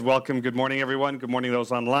Welcome. Good morning, everyone. Good morning,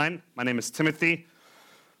 those online. My name is Timothy.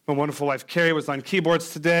 My wonderful wife, Carrie, was on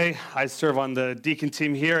keyboards today. I serve on the deacon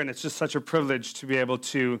team here, and it's just such a privilege to be able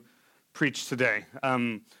to preach today.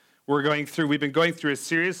 We've been going through a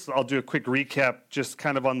series. I'll do a quick recap just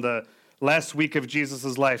kind of on the last week of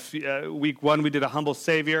Jesus' life. Week 1, we did a humble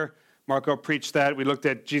Savior. Marco preached that. We looked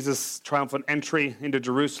at Jesus' triumphant entry into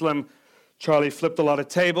Jerusalem. Charlie flipped a lot of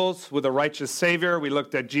tables with a righteous Savior. We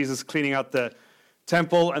looked at Jesus cleaning out the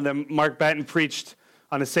temple, and then Mark Batten preached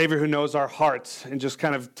on a Savior who knows our hearts and just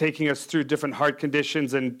kind of taking us through different heart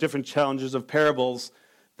conditions and different challenges of parables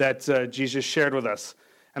that Jesus shared with us.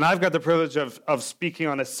 And I've got the privilege of speaking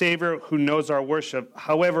on a Savior who knows our worship.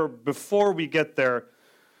 However, before we get there,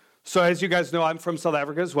 so as you guys know, I'm from South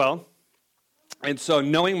Africa as well. And so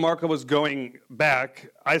knowing Marco was going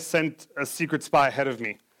back, I sent a secret spy ahead of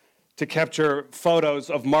me to capture photos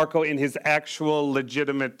of Marco in his actual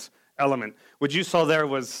legitimate element. What you saw there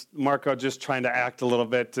was Marco just trying to act a little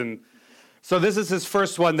bit. And so this is his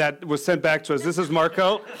first one that was sent back to us. This is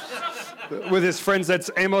Marco with his friends. That's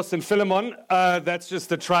Amos and Philemon. That's just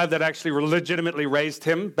the tribe that actually legitimately raised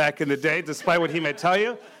him back in the day, despite what he may tell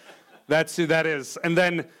you. That's who that is. And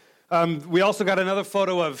then we also got another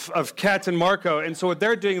photo of Kat and Marco. And so what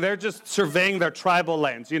they're doing, they're just surveying their tribal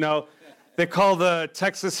lands. You know, they call the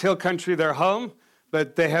Texas Hill Country their home,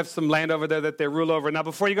 but they have some land over there that they rule over. Now,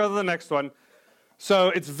 before you go to the next one, so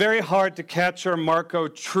it's very hard to capture Marco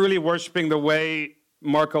truly worshiping the way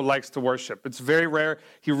Marco likes to worship. It's very rare.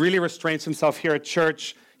 He really restrains himself here at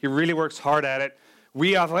church. He really works hard at it.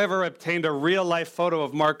 We, however, obtained a real-life photo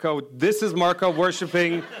of Marco. This is Marco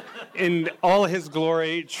worshiping in all his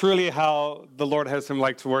glory, truly how the Lord has him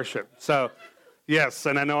like to worship. So, yes,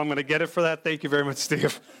 and I know I'm going to get it for that. Thank you very much,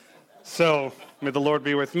 Steve. So, may the Lord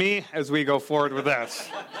be with me as we go forward with that.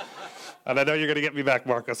 And I know you're going to get me back,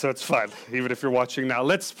 Marco, so it's fine, even if you're watching now.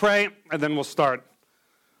 Let's pray, and then we'll start.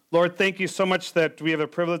 Lord, thank you so much that we have a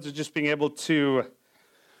privilege of just being able to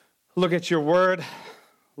look at your word,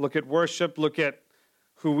 look at worship, look at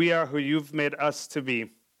who we are, who you've made us to be.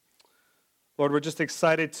 Lord, we're just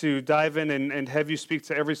excited to dive in and have you speak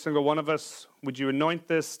to every single one of us. Would you anoint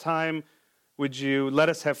this time? Would you let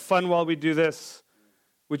us have fun while we do this?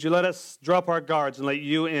 Would you let us drop our guards and let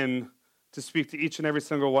you in to speak to each and every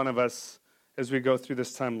single one of us as we go through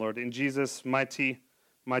this time, Lord, in Jesus' mighty,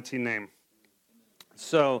 mighty name.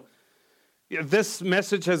 So, this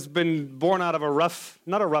message has been born out of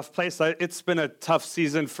not a rough place. It's been a tough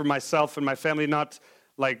season for myself and my family, not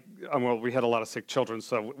like, we had a lot of sick children,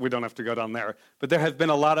 so we don't have to go down there. But there have been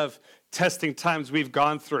a lot of testing times we've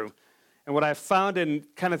gone through. And what I found in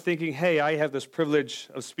kind of thinking, hey, I have this privilege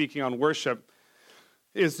of speaking on worship,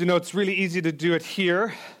 is, it's really easy to do it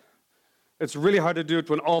here. It's really hard to do it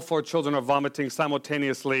when all 4 children are vomiting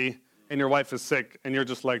simultaneously and your wife is sick and you're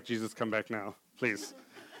just like, Jesus, come back now, please.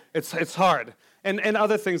 It's hard. And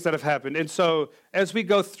other things that have happened. And so as we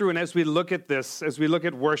go through and as we look at this, as we look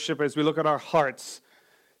at worship, as we look at our hearts,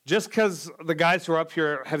 just because the guys who are up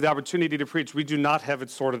here have the opportunity to preach, we do not have it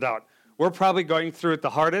sorted out. We're probably going through it the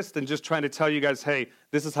hardest and just trying to tell you guys, hey,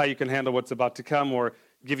 this is how you can handle what's about to come, or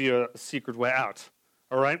give you a secret way out.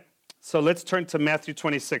 All right? So let's turn to Matthew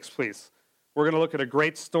 26, please. We're going to look at a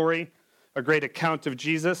great story, a great account of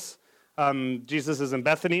Jesus. Jesus is in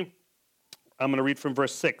Bethany. I'm going to read from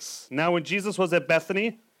verse 6. Now when Jesus was at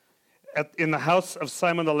Bethany, in the house of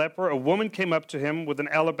Simon the leper, a woman came up to him with an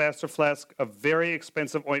alabaster flask of very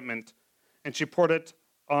expensive ointment, and she poured it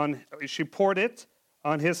on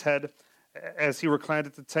his head as he reclined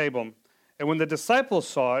at the table. And when the disciples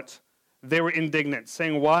saw it, they were indignant,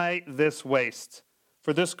 saying, "Why this waste?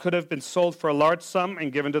 For this could have been sold for a large sum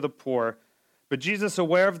and given to the poor." But Jesus,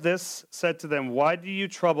 aware of this, said to them, "Why do you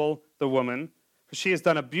trouble the woman? For she has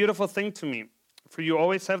done a beautiful thing to me. For you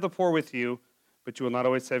always have the poor with you, but you will not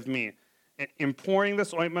always have me. In pouring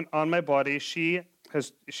this ointment on my body, she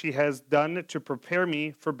has done to prepare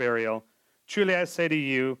me for burial. Truly I say to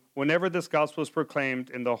you, whenever this gospel is proclaimed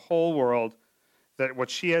in the whole world, that what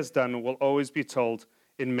she has done will always be told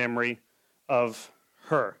in memory of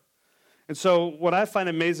her." And so what I find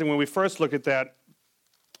amazing when we first look at that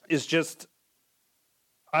is just,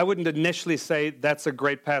 I wouldn't initially say that's a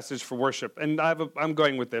great passage for worship. And I'm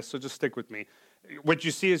going with this, so just stick with me. What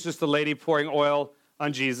you see is just a lady pouring oil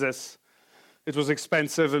on Jesus. It was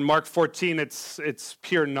expensive. In Mark 14, it's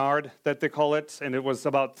pure nard that they call it, and it was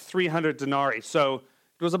about 300 denarii. So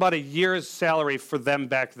it was about a year's salary for them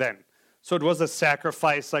back then. So it was a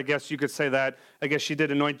sacrifice, I guess you could say that. I guess she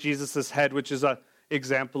did anoint Jesus' head, which is an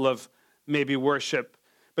example of maybe worship.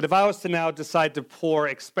 But if I was to now decide to pour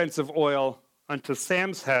expensive oil onto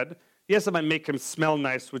Sam's head, yes, it might make him smell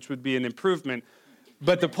nice, which would be an improvement.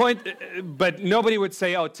 But the point, but nobody would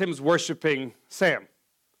say, oh, Tim's worshiping Sam.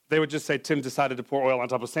 They would just say Tim decided to pour oil on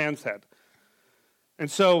top of Sam's head. And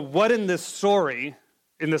so what in this story,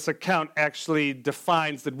 in this account, actually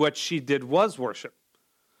defines that what she did was worship?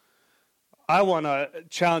 I want to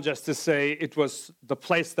challenge us to say it was the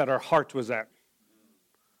place that her heart was at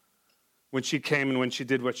when she came and when she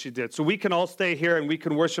did what she did. So we can all stay here and we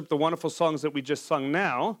can worship the wonderful songs that we just sung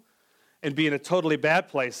now and be in a totally bad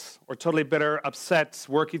place or totally bitter, upset,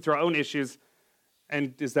 working through our own issues.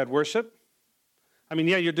 And is that worship? I mean,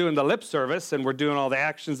 yeah, you're doing the lip service and we're doing all the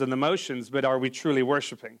actions and the motions, but are we truly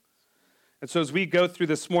worshiping? And so as we go through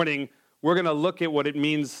this morning, we're going to look at what it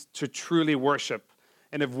means to truly worship.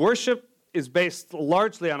 And if worship is based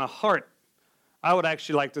largely on a heart, I would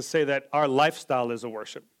actually like to say that our lifestyle is a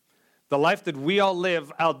worship. The life that we all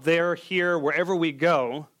live out there, here, wherever we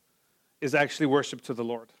go, is actually worship to the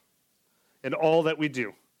Lord in all that we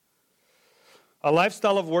do. A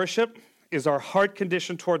lifestyle of worship is our heart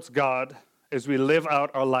condition towards God as we live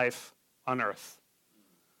out our life on earth.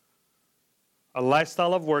 A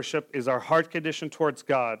lifestyle of worship is our heart condition towards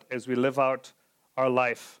God as we live out our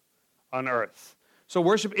life on earth. So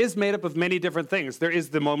worship is made up of many different things. There is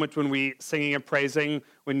the moment when we singing and praising,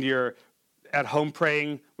 when you're at home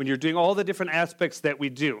praying, when you're doing all the different aspects that we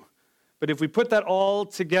do. But if we put that all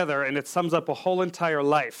together and it sums up a whole entire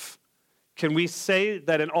life, can we say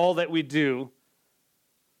that in all that we do,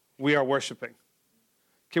 we are worshiping?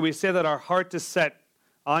 Can we say that our heart is set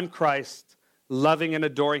on Christ, loving and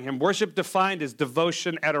adoring him? Worship defined as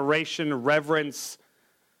devotion, adoration, reverence.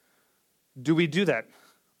 Do we do that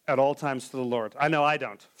at all times to the Lord? I know I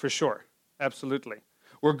don't, for sure. Absolutely.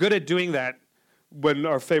 We're good at doing that when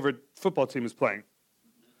our favorite football team is playing,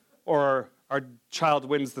 or our child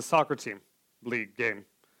wins the soccer team league game,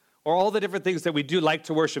 or all the different things that we do like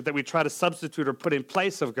to worship that we try to substitute or put in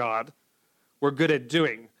place of God, we're good at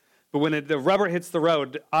doing. But when the rubber hits the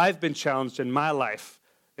road, I've been challenged in my life,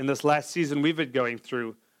 in this last season we've been going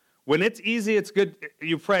through. When it's easy, it's good,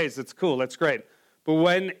 you praise, it's cool, it's great. But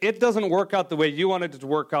when it doesn't work out the way you wanted it to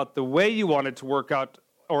work out, the way you wanted it to work out,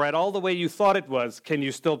 or at all the way you thought it was, can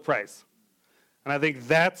you still praise? And I think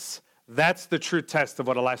that's the true test of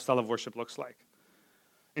what a lifestyle of worship looks like.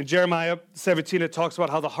 In Jeremiah 17, it talks about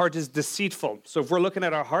how the heart is deceitful. So if we're looking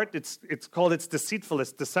at our heart, it's deceitful,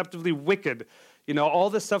 it's deceptively wicked. You know, all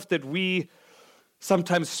the stuff that we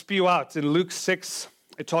sometimes spew out. In Luke 6,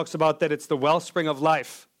 it talks about that it's the wellspring of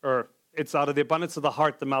life, or it's out of the abundance of the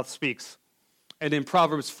heart the mouth speaks. And in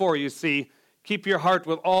Proverbs 4, you see, keep your heart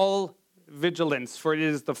with all vigilance, for it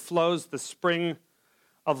is the spring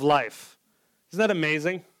of life. Isn't that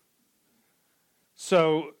amazing?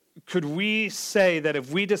 So could we say that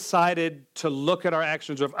if we decided to look at our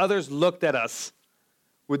actions, or if others looked at us,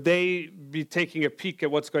 would they be taking a peek at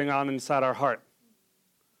what's going on inside our heart?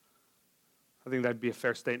 I think that'd be a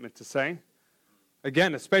fair statement to say.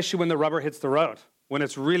 Again, especially when the rubber hits the road, when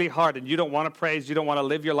it's really hard and you don't want to praise, you don't want to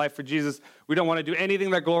live your life for Jesus, we don't want to do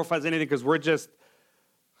anything that glorifies anything because we're just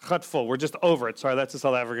chutful, we're just over it. Sorry, that's a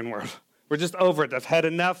South African word. We're just over it. I've had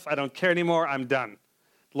enough. I don't care anymore. I'm done.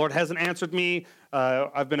 The Lord hasn't answered me.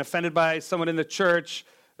 I've been offended by someone in the church.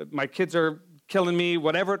 My kids are killing me.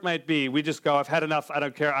 Whatever it might be, we just go, I've had enough. I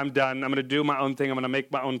don't care. I'm done. I'm going to do my own thing. I'm going to make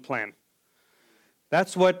my own plan.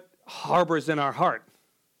 That's what harbors in our heart.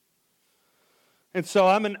 And so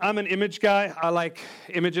I'm an image guy. I like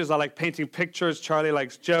images. I like painting pictures. Charlie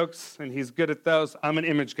likes jokes, and he's good at those. I'm an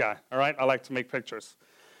image guy, all right? I like to make pictures.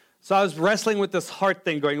 So I was wrestling with this heart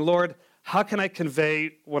thing, going, Lord, how can I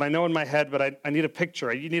convey what I know in my head, but I need a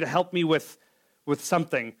picture. You need to help me with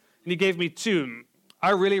something. And he gave me two.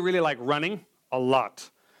 I really, really like running a lot.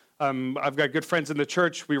 I've got good friends in the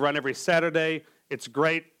church. We run every Saturday. It's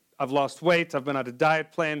great. I've lost weight. I've been on a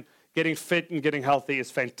diet plan. Getting fit and getting healthy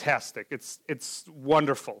is fantastic. It's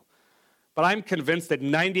wonderful. But I'm convinced that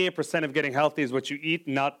 98% of getting healthy is what you eat,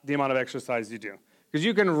 not the amount of exercise you do. Because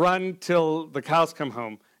you can run till the cows come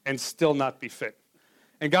home and still not be fit.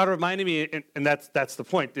 And God reminded me, and that's the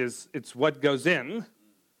point, is it's what goes in,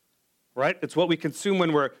 right? It's what we consume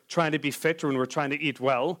when we're trying to be fit or when we're trying to eat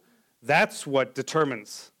well. That's what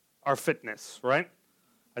determines our fitness, right?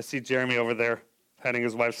 I see Jeremy over there patting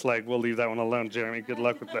his wife's leg. We'll leave that one alone, Jeremy. Good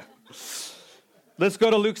luck with that. Let's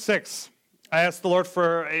go to Luke 6. I asked the Lord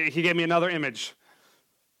he gave me another image.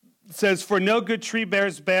 It says, for no good tree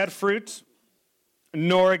bears bad fruit,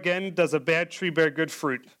 nor again does a bad tree bear good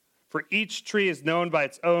fruit. For each tree is known by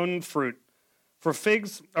its own fruit. For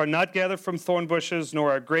figs are not gathered from thorn bushes,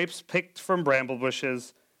 nor are grapes picked from bramble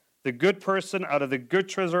bushes. The good person out of the good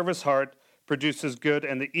treasure of his heart produces good,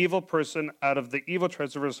 and the evil person out of the evil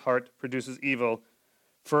treasure of his heart produces evil.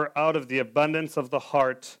 For out of the abundance of the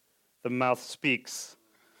heart, the mouth speaks.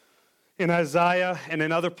 In Isaiah and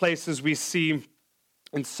in other places we see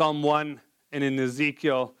in Psalm 1 and in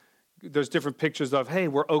Ezekiel, there's different pictures of, hey,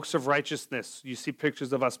 we're oaks of righteousness. You see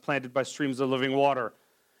pictures of us planted by streams of living water.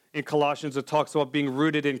 In Colossians, it talks about being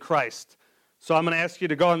rooted in Christ. So I'm going to ask you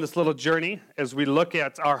to go on this little journey as we look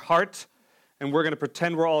at our heart, and we're going to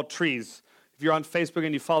pretend we're all trees. If you're on Facebook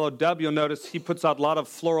and you follow Dub, you'll notice he puts out a lot of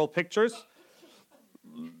floral pictures.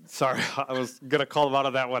 Sorry, I was going to call him out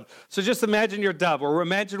on that one. So just imagine you're Dub, or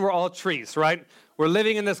imagine we're all trees, right? We're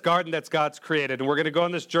living in this garden that's God's created, and we're going to go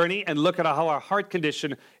on this journey and look at how our heart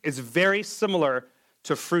condition is very similar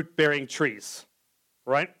to fruit-bearing trees,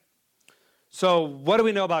 right? So what do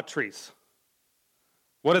we know about trees?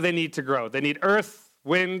 What do they need to grow? They need earth,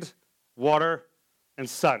 wind, water, and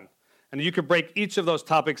sun. And you could break each of those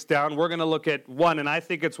topics down. We're going to look at one, and I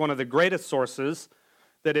think it's one of the greatest sources,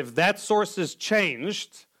 that if that source is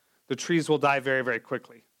changed, the trees will die very, very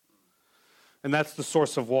quickly. And that's the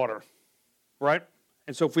source of water, right?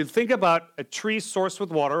 And so if we think about a tree source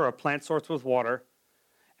with water or a plant source with water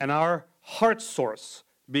and our heart source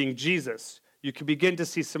being Jesus, you can begin to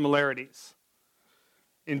see similarities.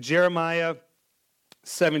 In Jeremiah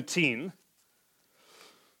 17,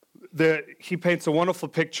 he paints a wonderful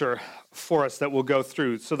picture for us that we'll go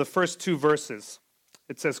through. So the first two verses,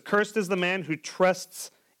 it says, "Cursed is the man who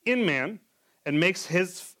trusts in man and makes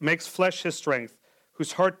flesh his strength,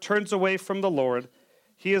 whose heart turns away from the Lord.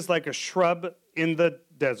 He is like a shrub in the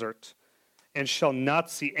desert, and shall not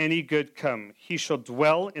see any good come. He shall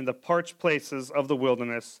dwell in the parched places of the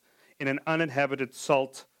wilderness, in an uninhabited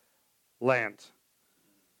salt land."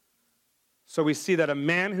 So we see that a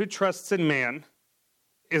man who trusts in man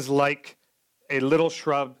is like a little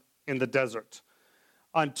shrub in the desert.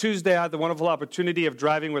 On Tuesday, I had the wonderful opportunity of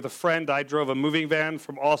driving with a friend. I drove a moving van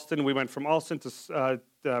from Austin. We went from Austin to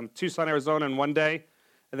Tucson, Arizona in one day,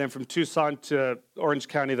 and then from Tucson to Orange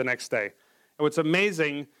County the next day. And what's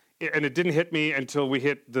amazing, and it didn't hit me until we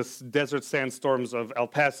hit this desert sandstorms of El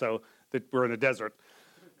Paso, that we're in a desert.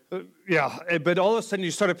 But all of a sudden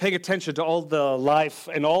you started paying attention to all the life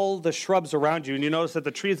and all the shrubs around you, and you notice that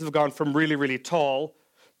the trees have gone from really, really tall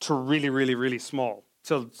to really, really, really small,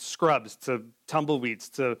 to scrubs, to tumbleweeds,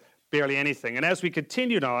 to barely anything. And as we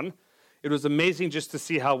continued on, it was amazing just to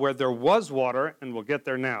see how where there was water, and we'll get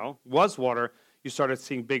there now, was water, you started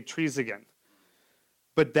seeing big trees again.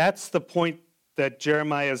 But that's the point that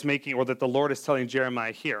Jeremiah is making, or that the Lord is telling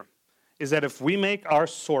Jeremiah here, is that if we make our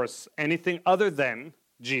source anything other than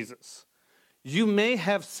Jesus, you may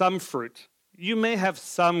have some fruit, you may have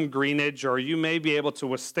some greenage, or you may be able to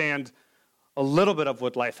withstand a little bit of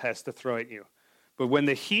what life has to throw at you. But when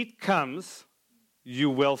the heat comes, you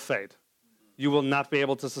will fade. You will not be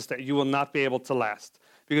able to sustain. You will not be able to last,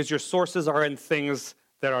 because your sources are in things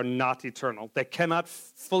that are not eternal, that cannot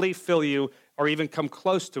fully fill you or even come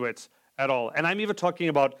close to it at all. And I'm even talking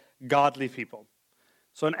about godly people.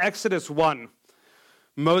 So in Exodus 1,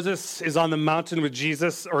 Moses is on the mountain with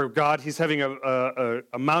Jesus, or God. He's having a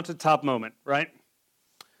mountaintop moment, right?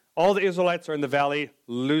 All the Israelites are in the valley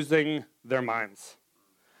losing their minds.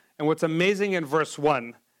 And what's amazing in verse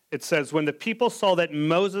 1, it says, "When the people saw that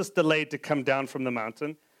Moses delayed to come down from the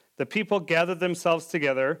mountain, the people gathered themselves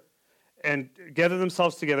together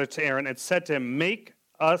to Aaron and said to him, 'Make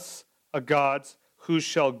us a god who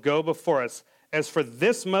shall go before us. As for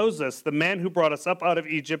this Moses, the man who brought us up out of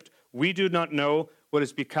Egypt, we do not know what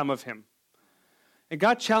has become of him.'" And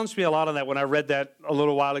God challenged me a lot on that when I read that a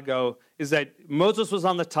little while ago, is that Moses was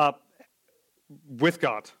on the top with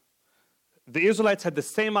God. The Israelites had the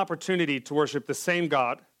same opportunity to worship the same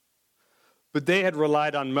God, but they had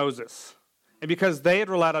relied on Moses. And because they had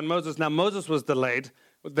relied on Moses, now Moses was delayed.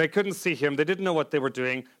 They couldn't see him. They didn't know what they were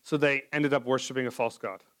doing, so they ended up worshiping a false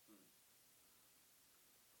god.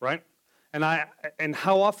 Right? And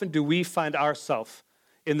how often do we find ourselves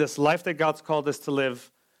in this life that God's called us to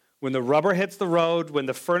live, when the rubber hits the road, when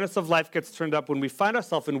the furnace of life gets turned up, when we find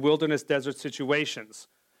ourselves in wilderness desert situations,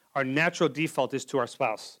 our natural default is to our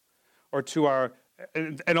spouse, or to our,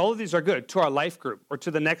 and all of these are good, to our life group, or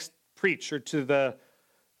to the next preach, or to the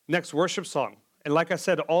next worship song. And like I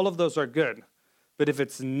said, all of those are good. But if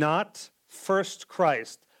it's not first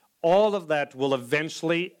Christ, all of that will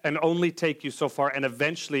eventually and only take you so far, and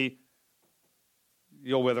eventually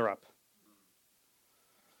you'll wither up.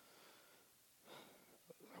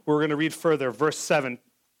 We're going to read further, verse 7.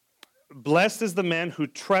 "Blessed is the man who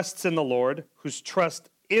trusts in the Lord, whose trust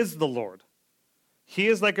is the Lord. He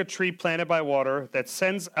is like a tree planted by water that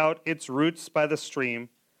sends out its roots by the stream,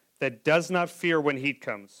 that does not fear when heat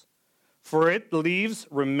comes. For its leaves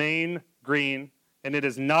remain green, and it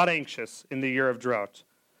is not anxious in the year of drought,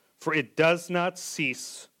 for it does not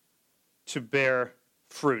cease to bear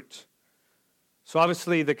fruit. So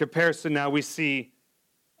obviously the comparison now, we see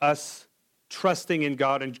us trusting in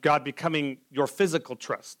God and God becoming your physical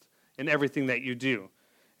trust in everything that you do.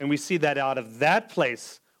 And we see that out of that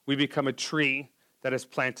place, we become a tree that is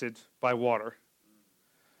planted by water.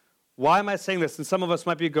 Why am I saying this? And some of us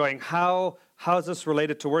might be going, how is this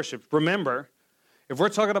related to worship? Remember, if we're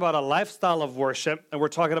talking about a lifestyle of worship and we're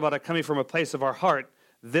talking about it coming from a place of our heart,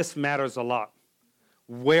 this matters a lot.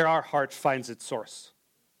 Where our heart finds its source.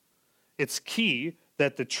 It's key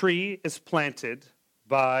that the tree is planted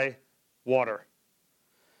by water.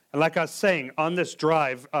 And like I was saying, on this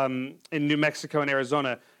drive in New Mexico and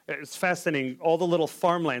Arizona, it's fascinating, all the little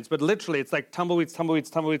farmlands, but literally it's like tumbleweeds,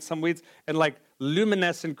 and like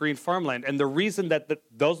luminescent green farmland. And the reason that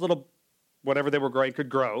those little, whatever they were growing, could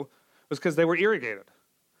grow was because they were irrigated.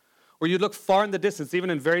 Or you look far in the distance, even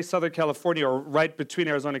in very Southern California or right between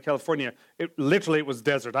Arizona and California, it was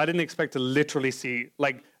desert. I didn't expect to literally see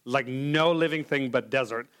like no living thing but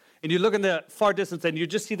desert. And you look in the far distance and you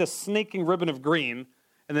just see the snaking ribbon of green.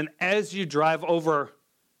 And then as you drive over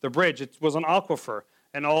the bridge, it was an aquifer.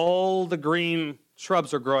 And all the green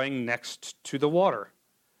shrubs are growing next to the water.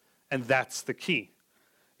 And that's the key,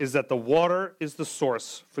 is that the water is the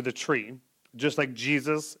source for the tree, just like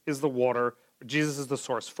Jesus is the water. Jesus is the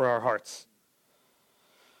source for our hearts.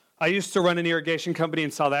 I used to run an irrigation company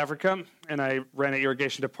in South Africa, and I ran an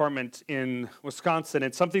irrigation department in Wisconsin.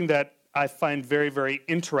 It's something that I find very, very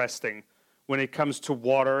interesting when it comes to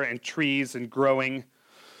water and trees and growing,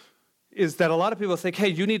 is that a lot of people think, hey,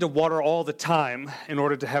 you need to water all the time in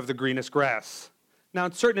order to have the greenest grass. Now,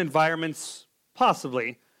 in certain environments,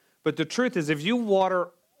 possibly, but the truth is if you water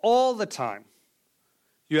all the time,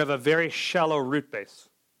 you have a very shallow root base.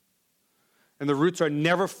 And the roots are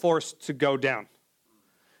never forced to go down.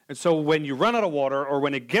 And so when you run out of water or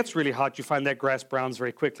when it gets really hot, you find that grass browns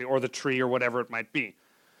very quickly, or the tree or whatever it might be.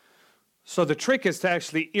 So the trick is to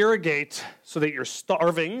actually irrigate so that you're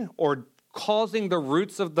starving or causing the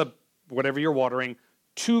roots of the whatever you're watering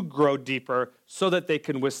to grow deeper so that they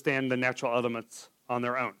can withstand the natural elements on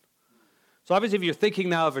their own. So obviously if you're thinking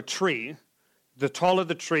now of a tree, the taller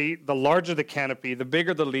the tree, the larger the canopy, the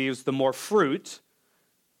bigger the leaves, the more fruit,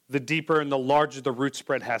 the deeper and the larger the root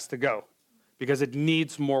spread has to go because it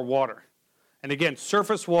needs more water. And again,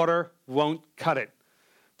 surface water won't cut it.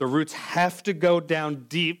 The roots have to go down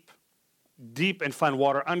deep and find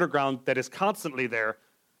water underground that is constantly there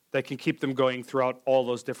that can keep them going throughout all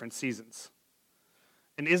those different seasons.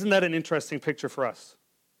 And isn't that an interesting picture for us?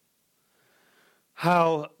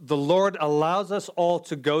 How the Lord allows us all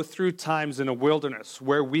to go through times in a wilderness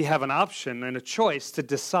where we have an option and a choice to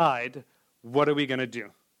decide, what are we going to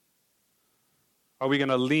do? Are we going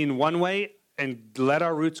to lean one way and let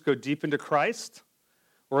our roots go deep into Christ?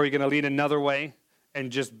 Or are we going to lean another way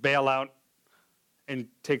and just bail out and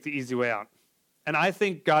take the easy way out? And I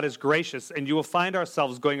think God is gracious, and you will find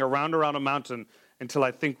ourselves going around a mountain until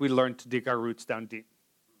I think we learn to dig our roots down deep.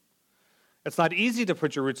 It's not easy to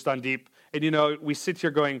put your roots down deep. And we sit here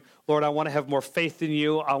going, Lord, I want to have more faith in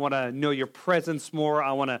you. I want to know your presence more.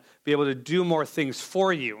 I want to be able to do more things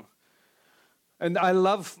for you. And I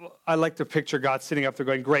like to picture God sitting up there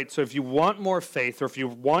going, great, so if you want more faith, or if you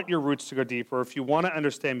want your roots to go deeper, or if you want to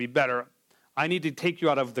understand me better, I need to take you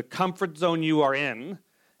out of the comfort zone you are in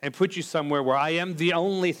and put you somewhere where I am the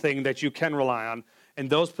only thing that you can rely on. And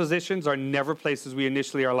those positions are never places we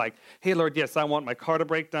initially are like, hey, Lord, yes, I want my car to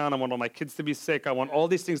break down. I want all my kids to be sick. I want all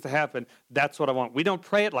these things to happen. That's what I want. We don't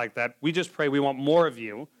pray it like that. We just pray we want more of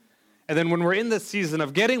you. And then when we're in this season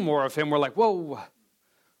of getting more of him, we're like, whoa,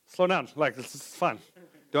 slow down. Like, this is fun.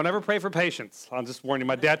 Don't ever pray for patience. I'll just warn you.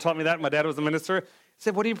 My dad taught me that. My dad was a minister. He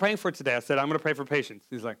said, what are you praying for today? I said, I'm going to pray for patience.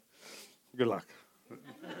 He's like, good luck.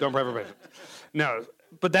 Don't pray for patience. No,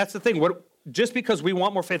 but that's the thing. Just because we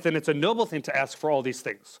want more faith, and it's a noble thing to ask for all these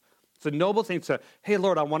things. It's a noble thing to, hey,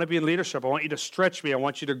 Lord, I want to be in leadership. I want you to stretch me. I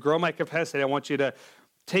want you to grow my capacity. I want you to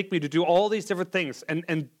take me to do all these different things.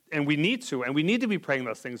 And we need to be praying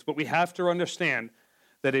those things, but we have to understand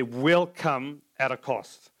that it will come at a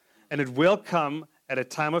cost. And it will come at a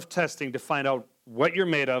time of testing to find out what you're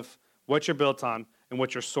made of, what you're built on, and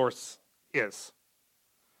what your source is.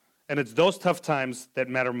 And it's those tough times that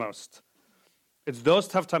matter most. It's those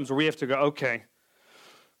tough times where we have to go, okay,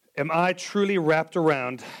 am I truly wrapped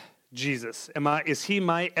around Jesus? Is he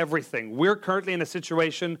my everything? We're currently in a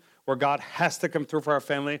situation where God has to come through for our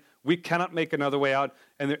family. We cannot make another way out,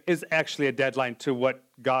 and there is actually a deadline to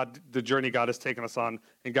the journey God has taken us on,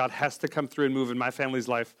 and God has to come through and move in my family's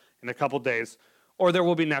life in a couple days, or there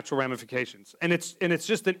will be natural ramifications. And it's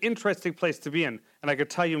just an interesting place to be in. And I can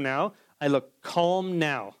tell you now, I look calm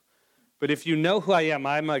now But if you know who I am,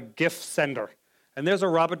 I'm a gift sender. And there's a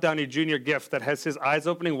Robert Downey Jr. gift that has his eyes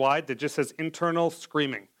opening wide that just says internal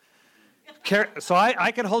screaming. So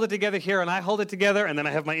I can hold it together here, and I hold it together, and then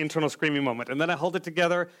I have my internal screaming moment. And then I hold it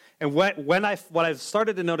together, and what I've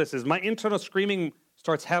started to notice is my internal screaming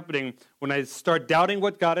starts happening when I start doubting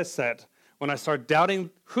what God has said, when I start doubting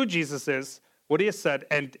who Jesus is, what he has said,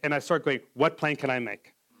 and I start going, what plan can I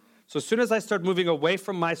make? So as soon as I start moving away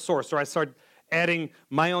from my source, or I start adding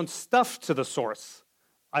my own stuff to the source,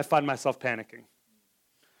 I find myself panicking.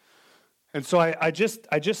 And so I just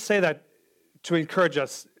say that to encourage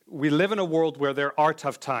us. We live in a world where there are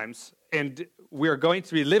tough times, and we are going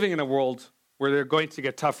to be living in a world where they're going to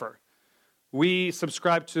get tougher. We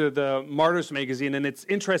subscribe to the Martyrs magazine, and it's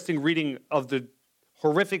interesting reading of the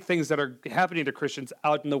horrific things that are happening to Christians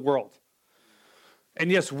out in the world.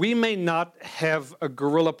 And yes, we may not have a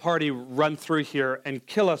guerrilla party run through here and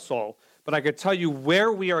kill us all, but I could tell you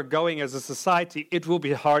where we are going as a society, it will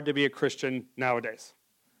be hard to be a Christian nowadays.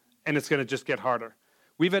 And it's going to just get harder.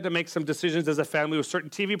 We've had to make some decisions as a family with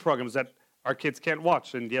certain TV programs that our kids can't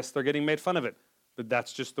watch. And yes, they're getting made fun of it. But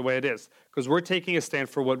that's just the way it is. Because we're taking a stand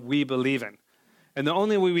for what we believe in. And the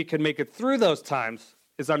only way we can make it through those times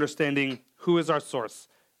is understanding who is our source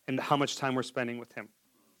and how much time we're spending with him.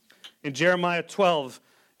 In Jeremiah 12,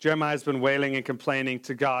 Jeremiah's been wailing and complaining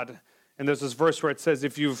to God. And there's this verse where it says,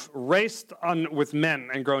 if you've raced on with men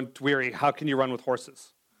and grown weary, how can you run with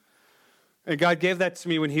horses? And God gave that to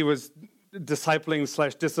me when he was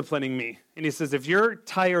discipling/disciplining me. And he says, if you're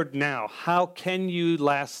tired now, how can you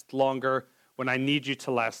last longer when I need you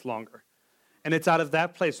to last longer? And it's out of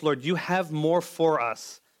that place, Lord, you have more for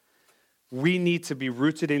us. We need to be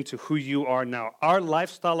rooted into who you are now. Our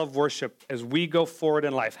lifestyle of worship as we go forward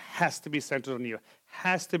in life has to be centered on you,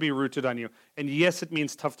 has to be rooted on you. And yes, it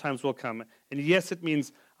means tough times will come. And yes, it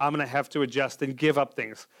means I'm going to have to adjust and give up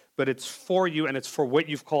things. But it's for you and it's for what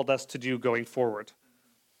you've called us to do going forward.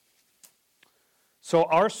 So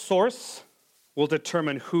our source will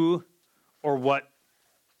determine who or what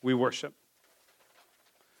we worship.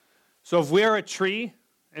 So if we are a tree,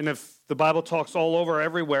 and if the Bible talks all over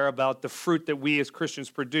everywhere about the fruit that we as Christians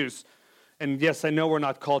produce, and yes, I know we're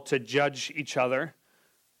not called to judge each other,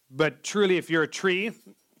 but truly if you're a tree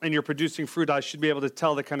and you're producing fruit, I should be able to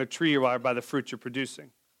tell the kind of tree you are by the fruit you're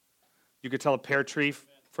producing. You could tell a pear tree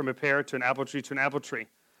from a pear to an apple tree to an apple tree.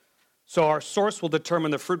 So our source will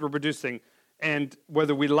determine the fruit we're producing. And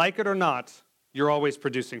whether we like it or not, you're always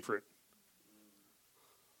producing fruit.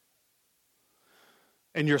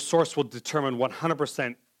 And your source will determine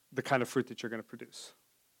 100% the kind of fruit that you're going to produce.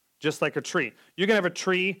 Just like a tree. You can have a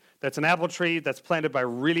tree that's an apple tree that's planted by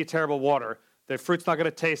really terrible water. The fruit's not going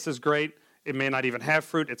to taste as great. It may not even have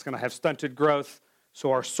fruit. It's going to have stunted growth.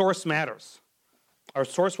 So our source matters. Our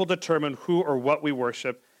source will determine who or what we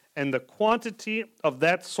worship. And the quantity of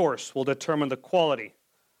that source will determine the quality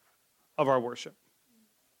of our worship.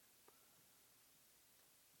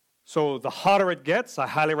 So the hotter it gets, I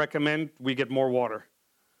highly recommend we get more water.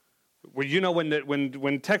 Well, you know,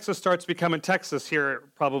 when Texas starts becoming Texas here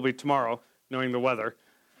probably tomorrow, knowing the weather,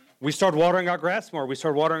 we start watering our grass more, we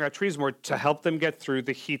start watering our trees more to help them get through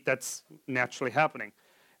the heat that's naturally happening.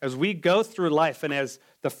 As we go through life and as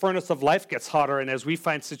the furnace of life gets hotter and as we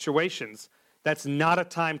find situations, that's not a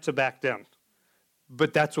time to back down.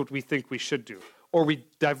 But that's what we think we should do. Or we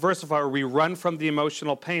diversify, or we run from the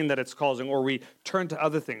emotional pain that it's causing, or we turn to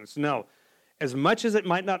other things. No. As much as it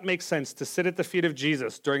might not make sense to sit at the feet of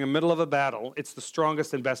Jesus during the middle of a battle, it's the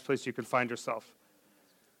strongest and best place you can find yourself.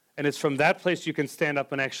 And it's from that place you can stand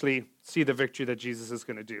up and actually see the victory that Jesus is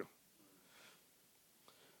going to do.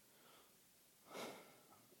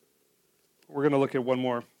 We're going to look at one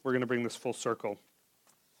more. We're going to bring this full circle.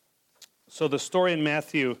 So the story in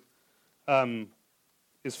Matthew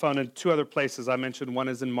is found in two other places. I mentioned one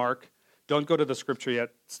is in Mark. Don't go to the scripture yet,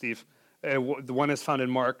 Steve. The one is found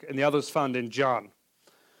in Mark, and the other is found in John.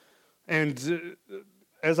 And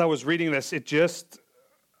as I was reading this, when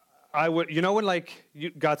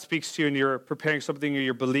God speaks to you and you're preparing something or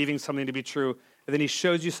you're believing something to be true, and then he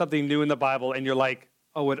shows you something new in the Bible, and you're like,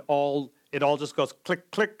 oh, it all just goes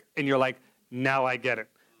click, click, and you're like, now I get it.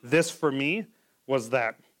 This, for me, was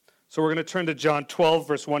that. So we're going to turn to John 12,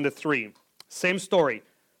 verse 1 to 3. Same story.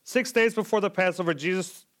 6 days before the Passover,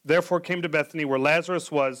 Jesus therefore came to Bethany, where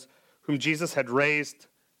Lazarus was, whom Jesus had raised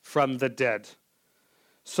from the dead.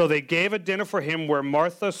 So they gave a dinner for him where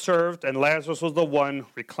Martha served, and Lazarus was the one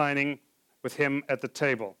reclining with him at the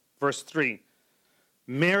table. Verse 3.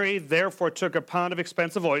 Mary therefore took a pound of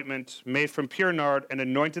expensive ointment made from pure nard and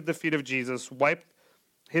anointed the feet of Jesus, wiped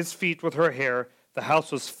his feet with her hair. The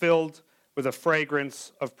house was filled with a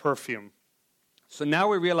fragrance of perfume. So now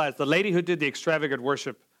we realize the lady who did the extravagant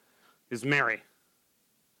worship is Mary.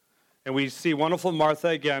 And we see wonderful Martha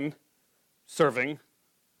again serving.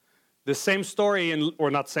 The same story,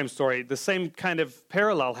 or not same story, the same kind of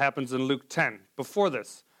parallel happens in Luke 10. Before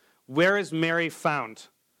this, where is Mary found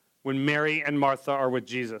when Mary and Martha are with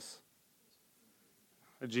Jesus?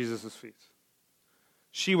 At Jesus' feet.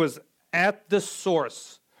 She was at the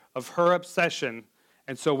source of her obsession,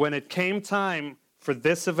 and so when it came time for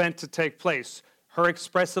this event to take place, her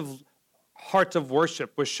expressive heart of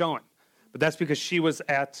worship was shown. But that's because she was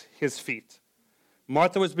at his feet.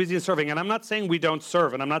 Martha was busy serving, and I'm not saying we don't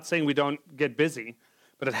serve, and I'm not saying we don't get busy,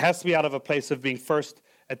 but it has to be out of a place of being first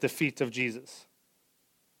at the feet of Jesus.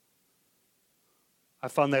 I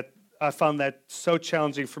found that so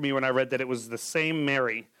challenging for me when I read that it was the same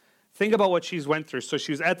Mary. Think about what she's went through. So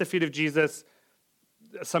she was at the feet of Jesus.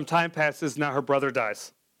 Some time passes, now her brother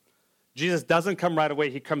dies. Jesus doesn't come right away.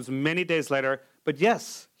 He comes many days later. But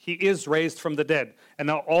yes, he is raised from the dead. And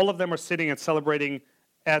now all of them are sitting and celebrating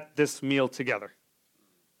at this meal together.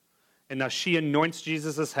 And now she anoints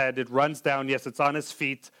Jesus' head. It runs down. Yes, it's on his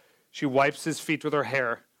feet. She wipes his feet with her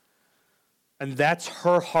hair. And that's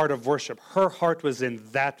her heart of worship. Her heart was in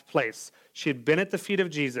that place. She had been at the feet of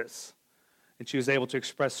Jesus, and she was able to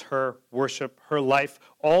express her worship, her life,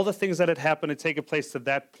 all the things that had happened and taken place to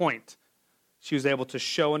that point. She was able to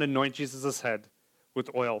show and anoint Jesus' head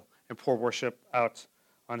with oil and pour worship out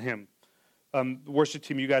on him. The worship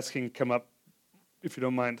team, you guys can come up if you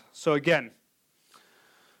don't mind. So again,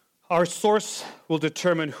 our source will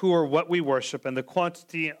determine who or what we worship, and the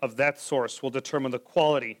quantity of that source will determine the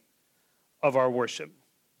quality of our worship.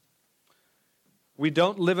 We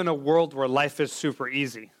don't live in a world where life is super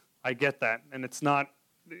easy. I get that. And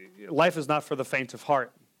life is not for the faint of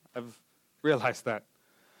heart. I've realized that.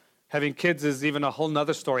 Having kids is even a whole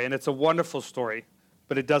nother story, and it's a wonderful story,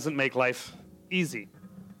 but it doesn't make life easy.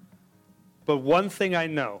 But one thing I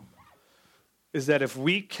know is that if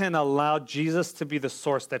we can allow Jesus to be the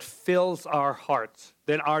source that fills our hearts,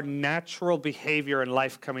 then our natural behavior in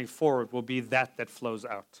life coming forward will be that flows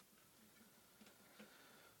out.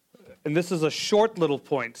 And this is a short little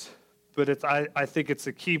point, but I think it's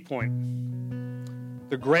a key point.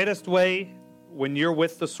 The greatest way when you're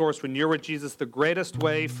with the source, when you're with Jesus, the greatest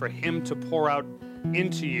way for him to pour out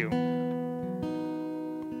into you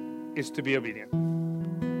is to be obedient.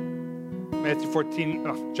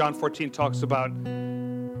 John 14 talks about,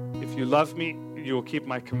 if you love me, you will keep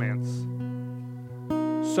my commands.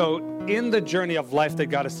 So in the journey of life that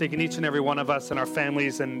God has taken each and every one of us and our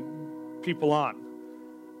families and people on,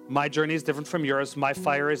 my journey is different from yours. My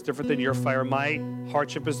fire is different than your fire. My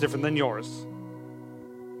hardship is different than yours.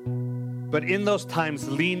 But in those times,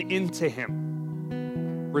 lean into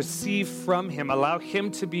him. Receive from him. Allow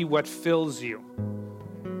him to be what fills you.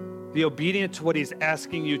 Be obedient to what he's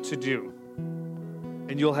asking you to do.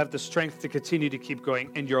 And you'll have the strength to continue to keep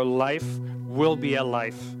going. And your life will be a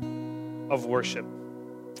life of worship.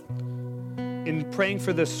 In praying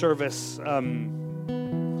for this service,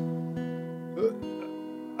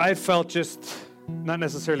 I felt just not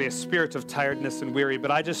necessarily a spirit of tiredness and weary, but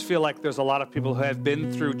I just feel like there's a lot of people who have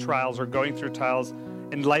been through trials or going through trials,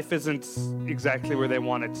 and life isn't exactly where they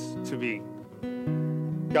want it to be.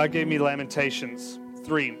 God gave me Lamentations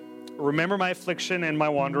 3. Remember my affliction and my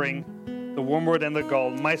wandering, the wormwood and the gall.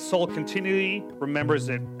 My soul continually remembers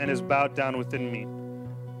it and is bowed down within me.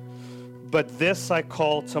 But this I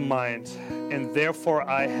call to mind, and therefore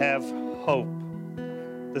I have hope.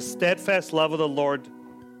 The steadfast love of the Lord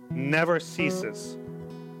never ceases.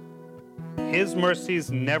 His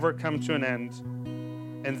mercies never come to an end,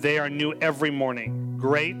 and they are new every morning.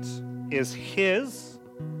 Great is his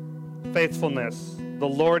faithfulness. The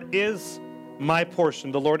Lord is my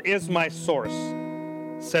portion. The Lord is my source,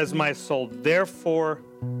 says my soul. Therefore,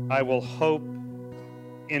 I will hope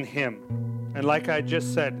in him. And like I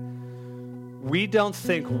just said, we don't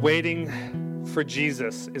think waiting for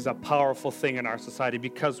Jesus is a powerful thing in our society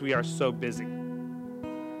because we are so busy.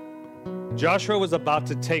 Joshua was about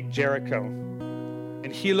to take Jericho,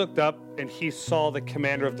 and he looked up and he saw the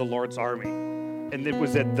commander of the Lord's army. And it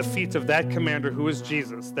was at the feet of that commander, who was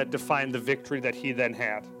Jesus, that defined the victory that he then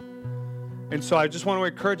had. And so I just want to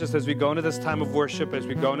encourage us as we go into this time of worship, as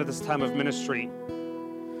we go into this time of ministry.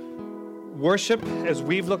 Worship, as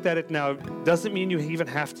we've looked at it now, doesn't mean you even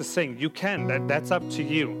have to sing. You can. That's up to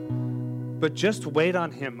you. But just wait on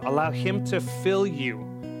him. Allow him to fill you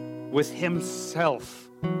with himself.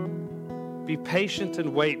 Be patient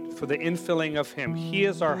and wait for the infilling of him. He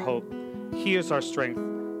is our hope. He is our strength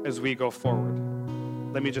as we go forward.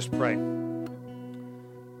 Let me just pray.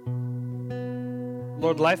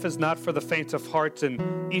 Lord, life is not for the faint of heart,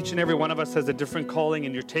 and each and every one of us has a different calling,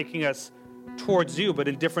 and you're taking us towards you, but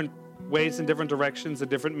in different ways, in different directions, in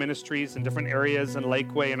different ministries, in different areas, in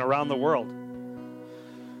Lakeway and around the world.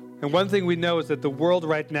 And one thing we know is that the world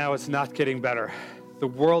right now is not getting better. The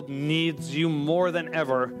world needs you more than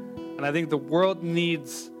ever, and I think the world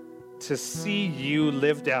needs to see you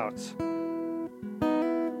lived out.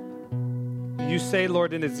 You say,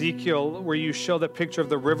 Lord, in Ezekiel, where you show the picture of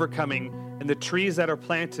the river coming and the trees that are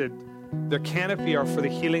planted, their canopy are for the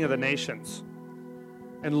healing of the nations.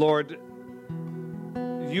 And Lord,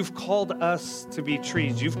 you've called us to be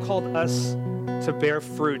trees. You've called us to bear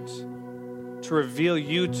fruit, to reveal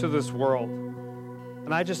you to this world.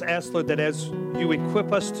 And I just ask, Lord, that as you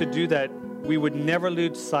equip us to do that, we would never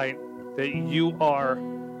lose sight that you are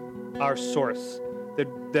our source,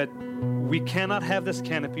 that we cannot have this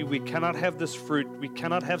canopy, we cannot have this fruit, we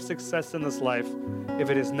cannot have success in this life if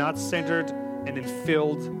it is not centered and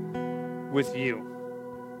filled with you.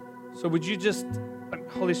 So would you just,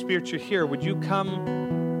 Holy Spirit, you're here, would you come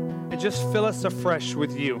and just fill us afresh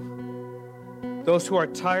with you? Those who are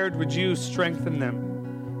tired, would you strengthen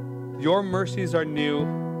them? Your mercies are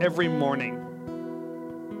new every morning.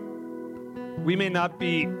 We may not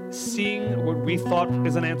be seeing what we thought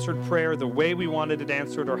is an answered prayer, the way we wanted it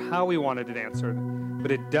answered, or how we wanted it answered,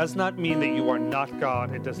 but it does not mean that you are not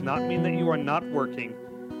God. It does not mean that you are not working,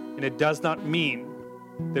 and it does not mean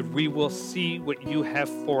that we will see what you have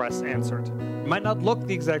for us answered. It might not look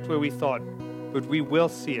the exact way we thought, but we will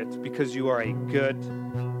see it because you are a good,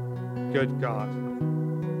 good God.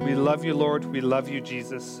 We love you, Lord. We love you,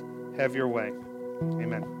 Jesus. Have your way.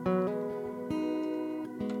 Amen.